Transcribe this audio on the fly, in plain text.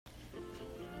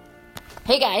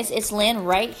Hey guys, it's Lynn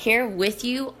right here with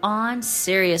you on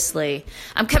Seriously.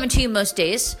 I'm coming to you most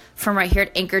days from right here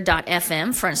at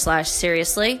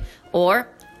anchor.fm/seriously, or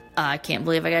I can't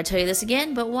believe I gotta tell you this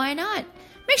again, but why not?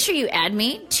 Make sure you add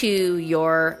me to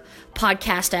your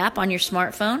podcast app on your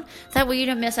smartphone. That way you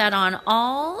don't miss out on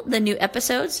all the new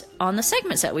episodes on the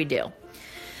segments that we do.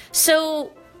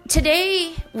 So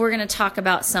today we're going to talk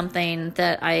about something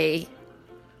that I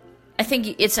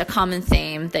think it's a common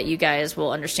theme that you guys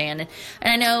will understand.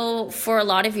 And I know for a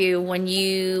lot of you, when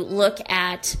you look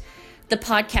at the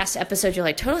podcast episode, you're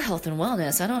like, total health and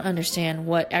wellness. I don't understand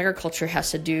what agriculture has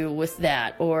to do with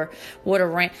that, or what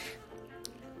a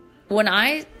when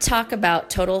I talk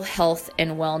about total health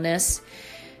and wellness,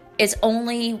 it's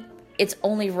only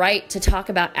right to talk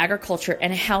about agriculture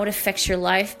and how it affects your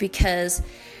life, because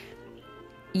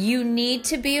you need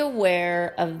to be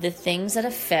aware of the things that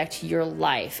affect your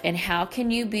life and how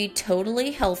can you be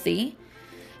totally healthy?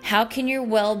 How can your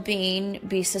well-being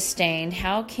be sustained?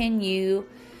 How can you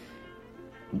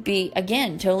be,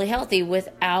 again, totally healthy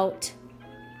without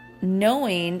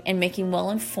knowing and making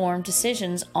well-informed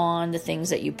decisions on the things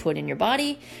that you put in your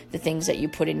body, the things that you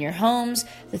put in your homes,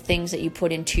 the things that you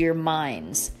put into your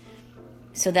minds.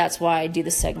 So that's why I do the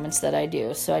segments that I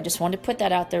do. So I just wanted to put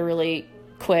that out there really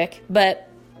quick. But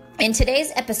in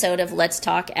today's episode of Let's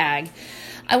Talk Ag,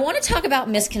 I want to talk about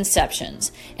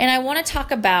misconceptions. And I want to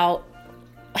talk about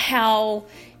how,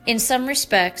 in some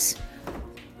respects,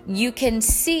 you can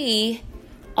see,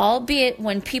 albeit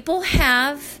when people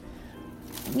have,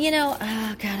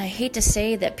 oh God, I hate to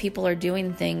say that people are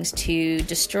doing things to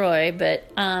destroy,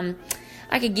 but I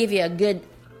could give you a good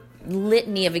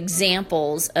litany of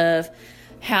examples of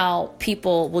how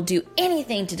people will do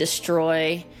anything to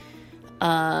destroy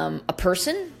a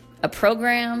person, a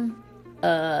program,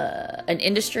 an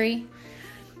industry.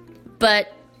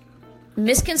 But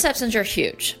misconceptions are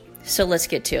huge. So let's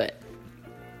get to it.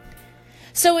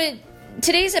 So in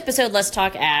today's episode, Let's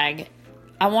Talk Ag,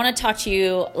 I want to talk to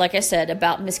you, like I said,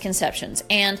 about misconceptions.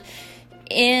 And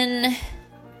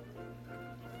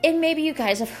maybe you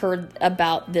guys have heard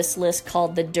about this list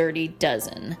called the Dirty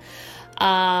Dozen.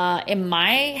 In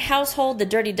my household, the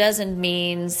Dirty Dozen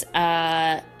means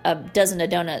a dozen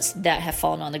of donuts that have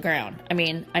fallen on the ground. I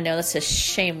mean, I know that's a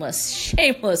shameless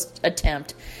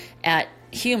attempt at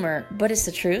humor, but it's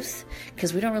the truth,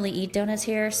 because we don't really eat donuts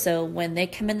here. So when they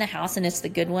come in the house and it's the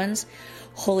good ones,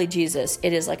 holy Jesus,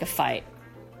 it is like a fight.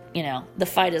 The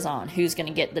fight is on. Who's going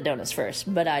to get the donuts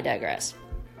first? But I digress.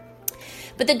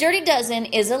 But the Dirty Dozen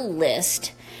is a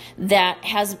list that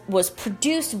was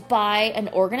produced by an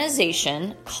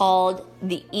organization called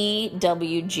the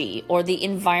EWG, or the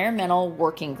Environmental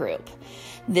Working Group.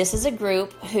 This is a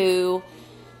group who,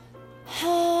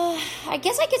 I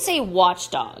guess I could say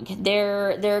watchdog.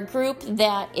 They're a group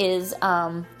that is,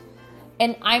 and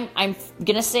I'm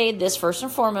going to say this first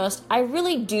and foremost, I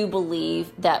really do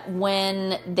believe that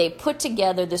when they put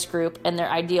together this group and their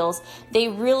ideals, they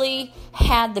really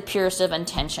had the purest of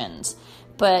intentions.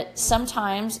 But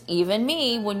sometimes, even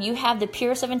me, when you have the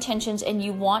purest of intentions and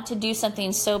you want to do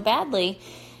something so badly,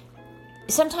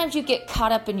 sometimes you get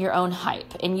caught up in your own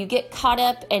hype, and you get caught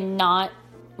up in not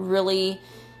really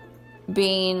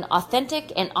being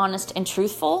authentic and honest and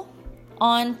truthful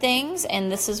on things.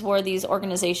 And this is where these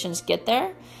organizations get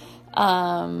there.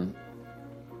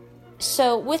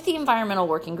 So with the Environmental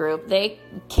Working Group, they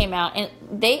came out, and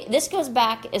this goes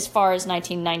back as far as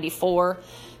 1994,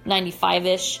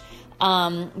 95-ish.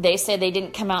 They say they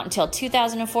didn't come out until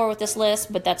 2004 with this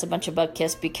list, but that's a bunch of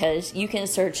bupkis, because you can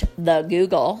search the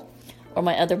Google, or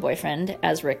my other boyfriend,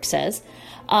 as Rick says,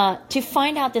 to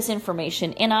find out this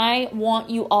information. And I'm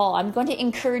going to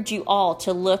encourage you all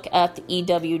to look up the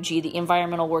EWG, the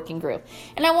Environmental Working Group.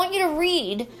 And I want you to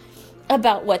read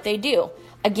about what they do.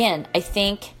 Again, I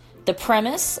think the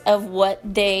premise of what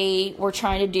they were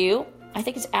trying to do, I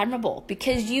think it's admirable,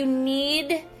 because you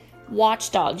need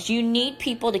watchdogs. You need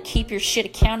people to keep your shit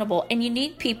accountable, and you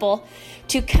need people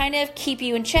to kind of keep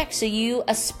you in check, so you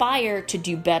aspire to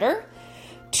do better,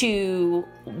 to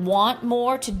want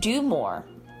more, to do more.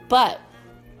 But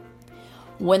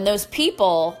when those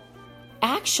people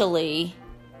actually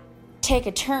take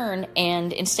a turn,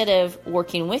 and instead of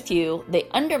working with you, they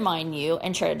undermine you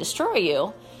and try to destroy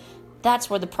you, that's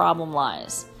where the problem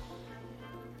lies.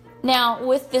 Now,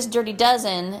 with this Dirty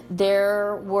Dozen,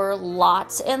 there were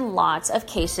lots and lots of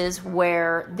cases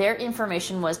where their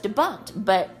information was debunked,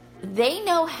 but they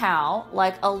know how,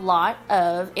 like a lot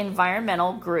of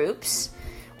environmental groups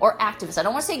or activists. I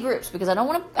don't want to say groups, because I don't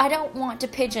want to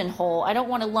pigeonhole. I don't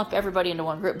want to lump everybody into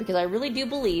one group, because I really do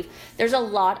believe there's a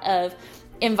lot of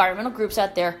environmental groups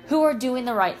out there who are doing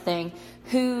the right thing,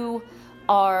 who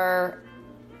are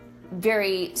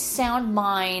very sound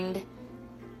mind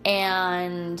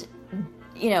and,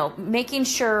 making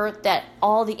sure that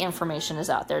all the information is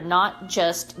out there, not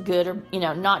just good or,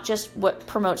 not just what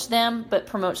promotes them, but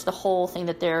promotes the whole thing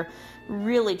that they're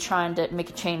really trying to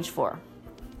make a change for.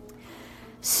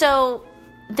 So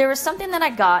there was something that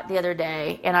I got the other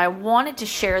day, and I wanted to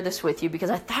share this with you because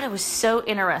I thought it was so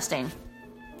interesting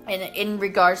in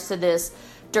regards to this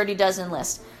Dirty Dozen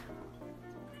list.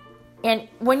 And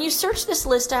when you search this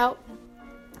list out,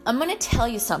 I'm going to tell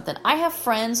you something. I have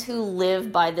friends who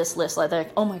live by this list. Like, they're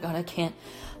like, oh my God, I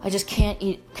just can't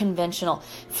eat conventional.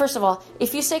 First of all,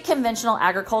 if you say conventional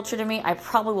agriculture to me, I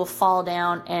probably will fall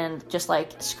down and just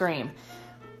scream.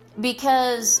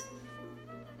 Because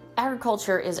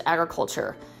agriculture is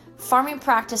agriculture. Farming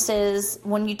practices,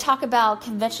 when you talk about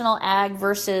conventional ag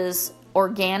versus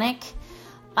organic,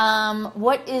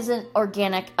 what isn't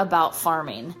organic about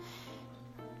farming?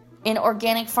 In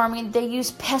organic farming, they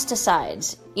use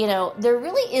pesticides. There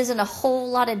really isn't a whole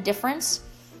lot of difference.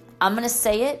 I'm going to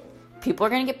say it. People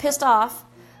are going to get pissed off.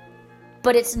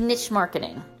 But it's niche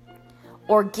marketing.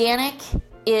 Organic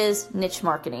is niche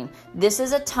marketing. This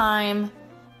is a time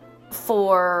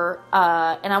for,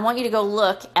 and I want you to go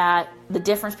look at the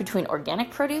difference between organic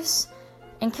produce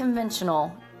and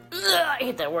conventional. I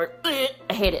hate that word. I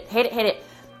hate it.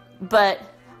 But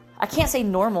I can't say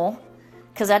normal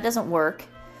because that doesn't work.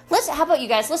 How about you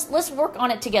guys? Let's work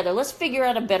on it together. Let's figure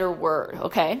out a better word,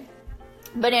 okay?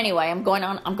 But anyway, I'm going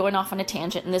off on a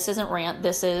tangent, and this isn't rant.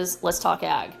 This is Let's Talk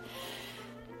Ag.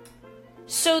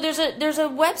 So there's a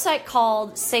website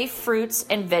called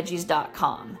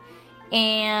safefruitsandveggies.com,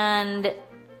 and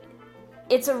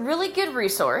it's a really good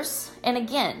resource. And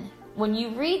again, when you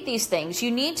read these things,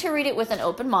 you need to read it with an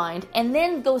open mind, and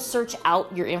then go search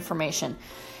out your information.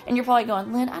 And you're probably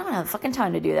going, Lynn, I don't have fucking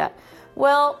time to do that.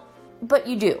 Well, but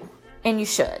you do, and you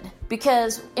should,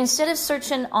 because instead of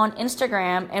searching on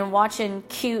Instagram and watching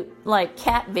cute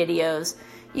cat videos,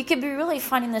 you could be really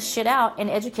finding this shit out and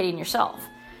educating yourself.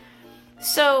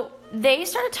 So they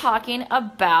started talking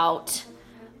about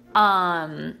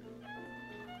the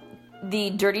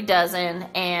Dirty Dozen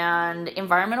and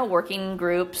environmental working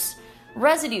groups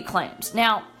residue claims.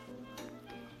 Now,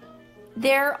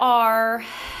 there are,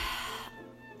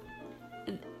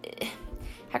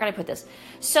 how can I put this?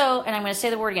 So, and I'm going to say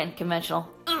the word again, conventional.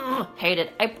 Ugh, hate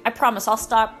it. I promise I'll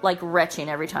stop retching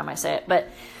every time I say it. But,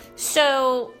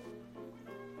 so,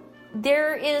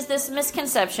 there is this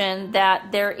misconception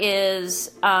that there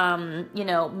is,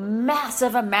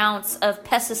 massive amounts of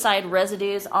pesticide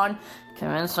residues on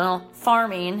conventional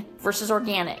farming versus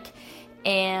organic.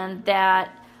 And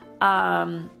that,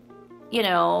 the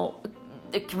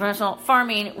conventional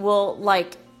farming will,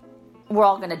 we're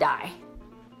all going to die.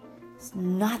 It's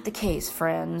not the case,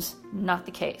 friends. Not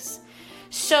the case.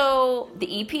 So the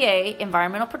EPA,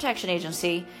 Environmental Protection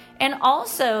Agency, and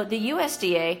also the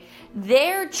USDA,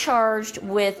 they're charged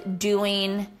with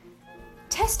doing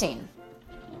testing.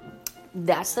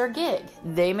 That's their gig.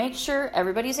 They make sure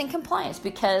everybody's in compliance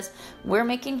because we're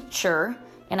making sure,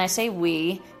 and I say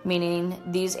we, meaning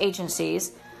these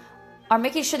agencies, are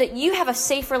making sure that you have a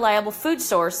safe, reliable food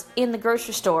source in the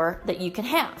grocery store that you can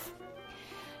have.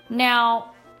 Now,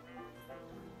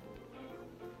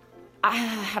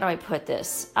 how do I put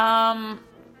this? Okay,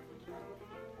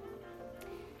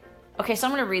 so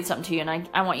I'm going to read something to you, and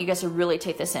I want you guys to really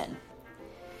take this in.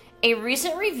 A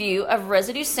recent review of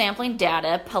residue sampling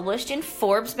data published in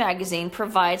Forbes magazine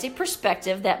provides a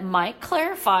perspective that might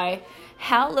clarify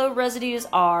how low residues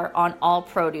are on all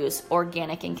produce,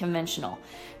 organic and conventional.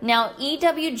 Now,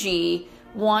 EWG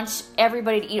wants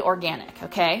everybody to eat organic,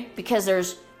 okay? Because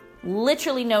there's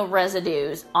literally no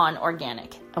residues on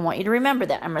organic. I want you to remember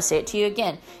that. I'm going to say it to you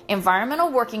again.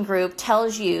 Environmental Working Group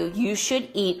tells you should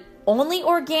eat only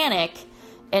organic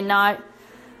and not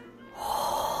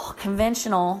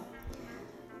conventional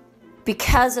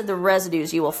because of the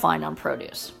residues you will find on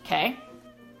produce. Okay?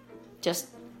 Just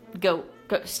go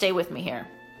stay with me here.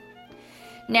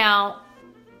 Now,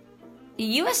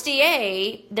 the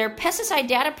USDA, their pesticide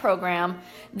data program,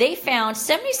 they found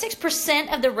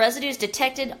 76% of the residues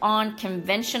detected on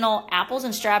conventional apples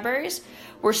and strawberries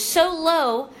were so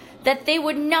low that they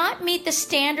would not meet the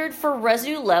standard for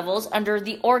residue levels under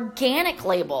the organic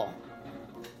label.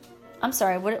 I'm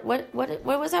sorry, what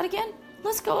was that again?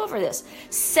 Let's go over this.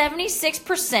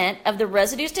 76% of the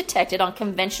residues detected on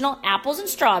conventional apples and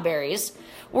strawberries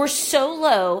were so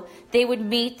low they would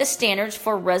meet the standards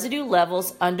for residue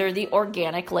levels under the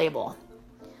organic label.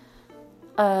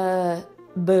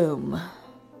 Boom.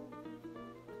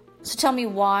 So tell me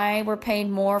why we're paying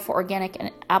more for organic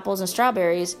and apples and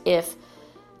strawberries if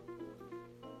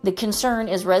the concern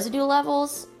is residue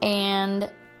levels, and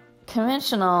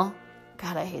conventional,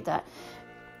 God, I hate that,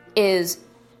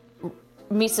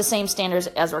 meets the same standards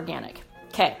as organic.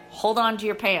 Okay, hold on to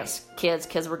your pants, kids,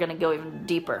 because we're going to go even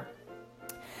deeper.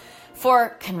 For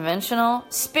conventional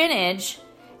spinach,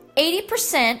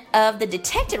 80% of the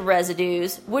detected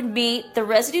residues would meet the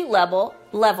residue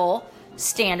level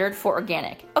standard for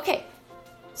organic. Okay,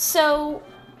 so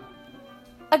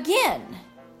again,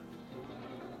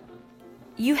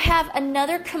 you have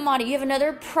another commodity, you have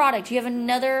another product, you have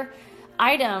another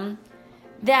item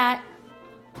that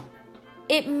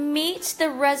it meets the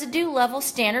residue level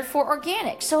standard for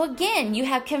organic. So again, you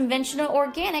have conventional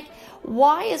organic.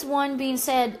 Why is one being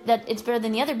said that it's better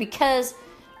than the other? Because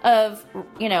of,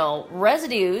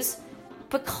 residues.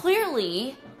 But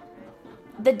clearly,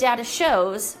 the data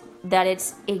shows that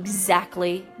it's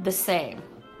exactly the same.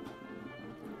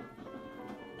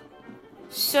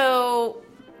 So,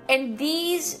 and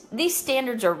these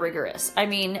standards are rigorous. I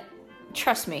mean,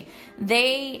 trust me,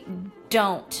 they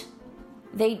don't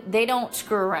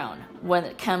screw around when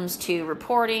it comes to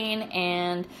reporting,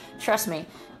 and trust me,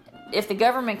 if the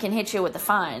government can hit you with a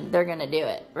fine, they're going to do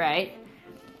it, right?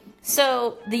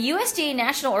 So the USDA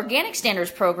National Organic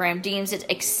Standards Program deems it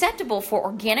acceptable for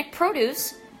organic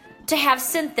produce to have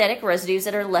synthetic residues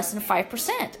that are less than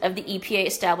 5% of the EPA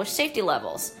established safety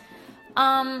levels.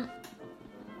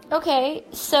 Okay,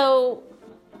 so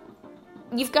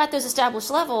you've got those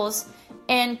established levels,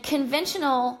 and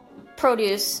conventional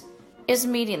produce is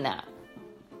meeting that.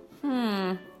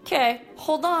 Okay,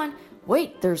 hold on.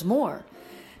 Wait, there's more.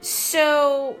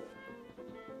 So,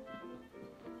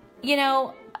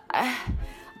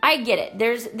 I get it.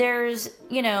 There's,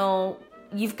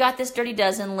 you've got this Dirty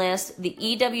Dozen list. The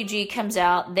EWG comes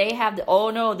out. They have oh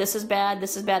no, this is bad,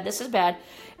 this is bad, this is bad.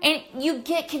 And you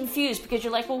get confused because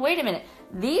you're like, well, wait a minute.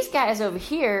 These guys over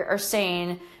here are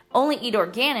saying only eat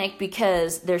organic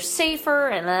because they're safer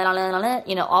and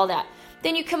all that.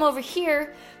 Then you come over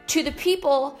here to the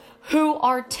people who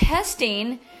are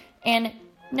testing, and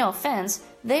no offense,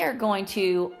 they are going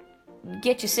to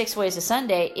get you 6 ways to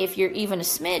Sunday if you're even a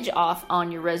smidge off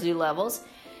on your residue levels.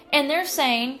 And they're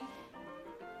saying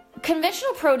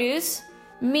conventional produce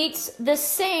meets the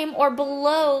same or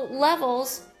below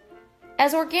levels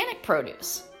as organic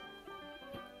produce.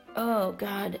 Oh,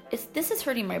 God. This is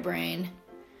hurting my brain.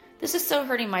 This is so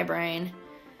hurting my brain.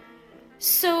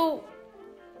 So,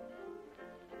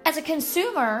 as a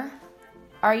consumer,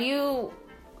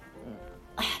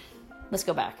 let's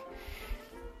go back.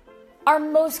 Are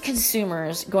most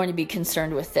consumers going to be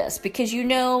concerned with this? Because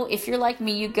if you're like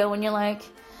me, you go and you're like,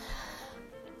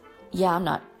 yeah, I'm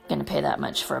not going to pay that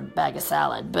much for a bag of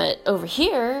salad. But over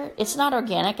here, it's not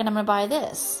organic and I'm going to buy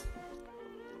this.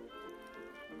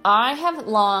 I have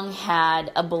long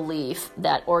had a belief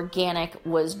that organic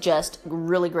was just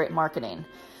really great marketing.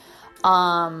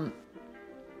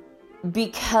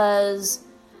 Because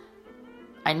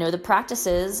I know the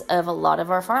practices of a lot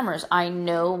of our farmers. I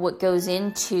know what goes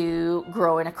into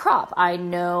growing a crop. I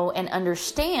know and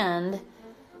understand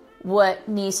what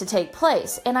needs to take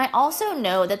place. And I also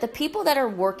know that the people that are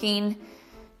working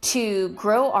to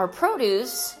grow our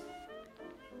produce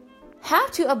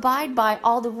have to abide by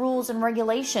all the rules and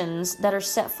regulations that are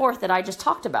set forth that I just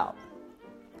talked about.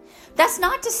 That's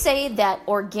not to say that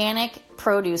organic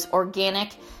produce,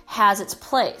 organic has its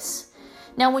place.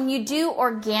 Now, when you do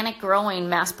organic growing,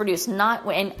 mass produced, I'm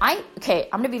going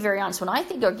to be very honest. When I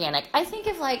think organic, I think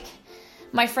of like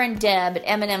my friend Deb at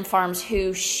M&M Farms,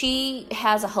 she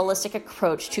has a holistic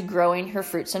approach to growing her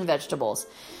fruits and vegetables.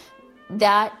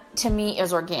 That, to me,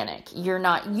 is organic. You're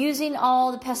not using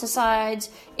all the pesticides.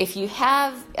 If you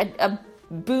have a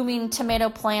booming tomato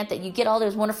plant that you get all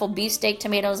those wonderful beefsteak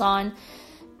tomatoes on,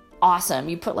 awesome.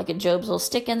 You put like a Job's little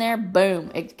stick in there,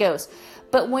 boom, it goes.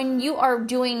 But when you are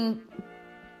doing,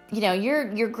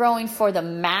 you're growing for the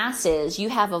masses, you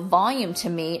have a volume to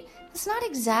meet, it's not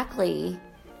exactly,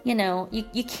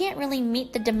 you can't really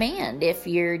meet the demand if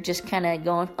you're just kind of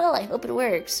going, well, I hope it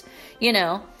works.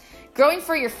 Growing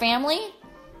for your family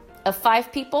of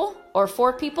 5 people or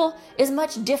 4 people is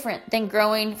much different than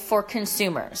growing for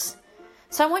consumers.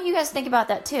 So I want you guys to think about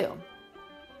that too.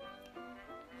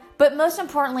 But most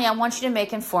importantly, I want you to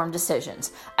make informed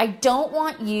decisions. I don't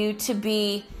want you to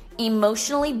be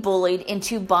emotionally bullied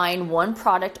into buying one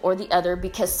product or the other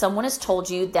because someone has told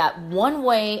you that one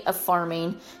way of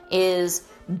farming is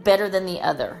better than the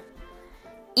other.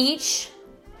 Each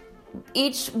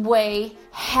way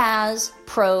has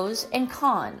pros and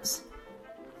cons.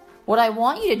 What I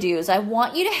want you to do is I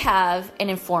want you to have an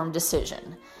informed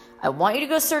decision. I want you to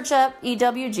go search up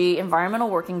EWG, Environmental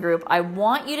Working Group. I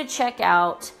want you to check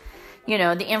out,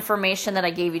 the information that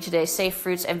I gave you today, safe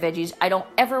fruits and veggies, I don't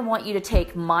ever want you to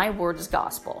take my word as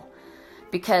gospel,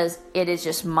 because it is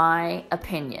just my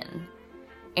opinion.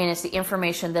 And it's the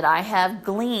information that I have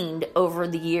gleaned over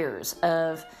the years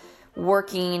of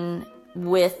working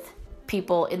with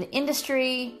people in the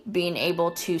industry, being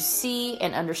able to see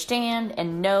and understand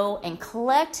and know and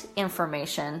collect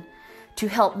information to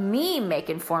help me make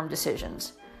informed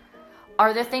decisions.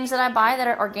 Are there things that I buy that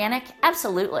are organic?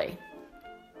 Absolutely.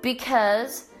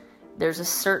 Because there's a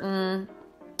certain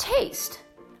taste.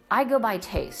 I go by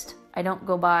taste. I don't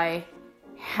go by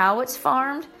how it's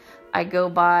farmed. I go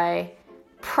by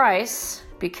price,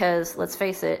 because let's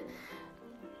face it,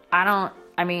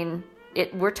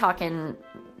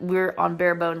 we're on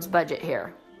bare bones budget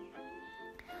here.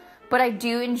 But I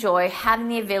do enjoy having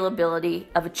the availability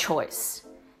of a choice.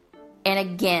 And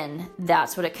again,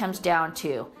 that's what it comes down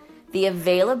to. The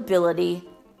availability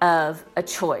of a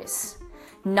choice.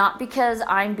 Not because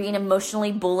I'm being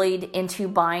emotionally bullied into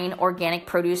buying organic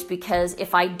produce, because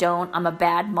if I don't, I'm a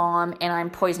bad mom and I'm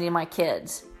poisoning my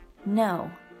kids. No,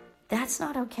 that's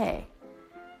not okay.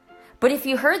 But if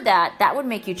you heard that, that would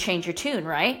make you change your tune,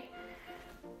 right?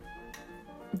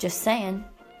 Just saying.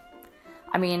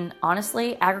 I mean,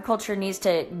 honestly, agriculture needs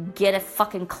to get a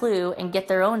fucking clue and get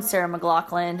their own Sarah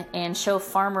McLachlan and show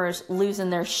farmers losing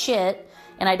their shit.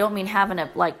 And I don't mean having a,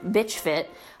 bitch fit.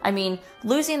 I mean,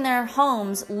 losing their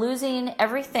homes, losing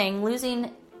everything,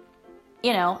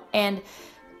 and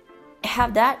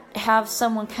have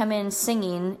someone come in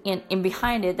singing in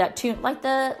behind it, that tune, like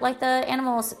the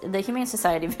animals, the Humane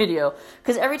Society video.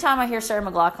 Because every time I hear Sarah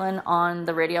McLachlan on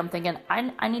the radio, I'm thinking,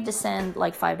 I need to send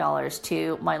 $5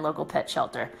 to my local pet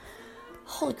shelter.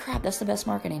 Holy crap, that's the best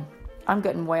marketing. I'm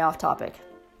getting way off topic.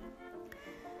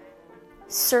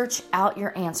 Search out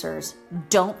your answers.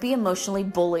 Don't be emotionally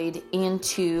bullied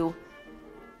into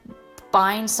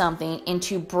buying something,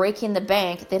 into breaking the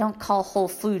bank. They don't call Whole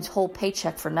Foods Whole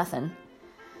Paycheck for nothing.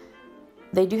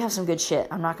 They do have some good shit,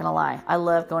 I'm not going to lie. I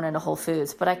love going into Whole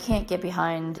Foods, but I can't get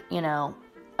behind,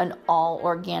 an all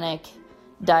organic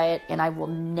diet, and I will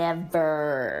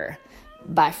never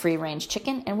buy free range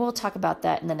chicken, and we'll talk about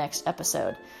that in the next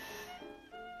episode.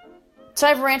 So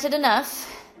I've ranted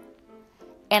enough.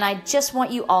 And I just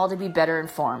want you all to be better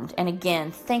informed. And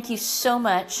again, thank you so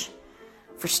much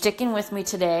for sticking with me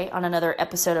today on another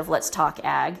episode of Let's Talk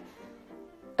Ag.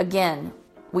 Again,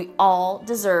 we all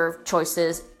deserve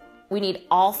choices. We need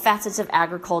all facets of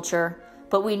agriculture,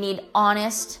 but we need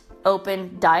honest,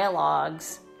 open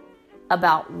dialogues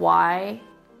about why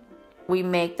we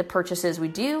make the purchases we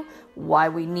do, why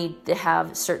we need to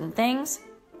have certain things.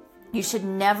 You should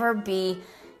never be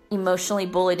emotionally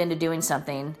bullied into doing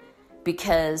something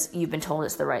because you've been told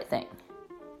it's the right thing.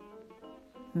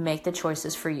 Make the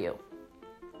choices for you.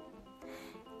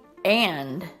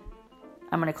 And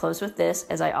I'm going to close with this,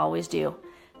 as I always do.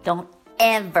 Don't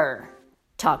ever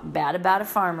talk bad about a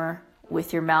farmer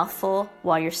with your mouth full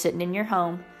while you're sitting in your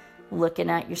home looking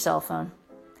at your cell phone.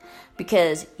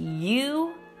 Because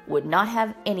you would not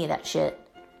have any of that shit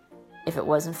if it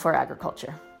wasn't for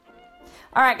agriculture.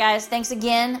 All right, guys, thanks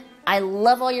again. I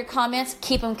love all your comments.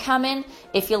 Keep them coming.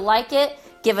 If you like it,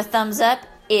 give a thumbs up.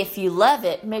 If you love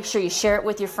it, make sure you share it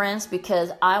with your friends,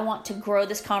 because I want to grow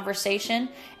this conversation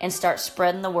and start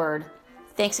spreading the word.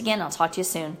 Thanks again. I'll talk to you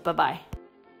soon. Bye-bye.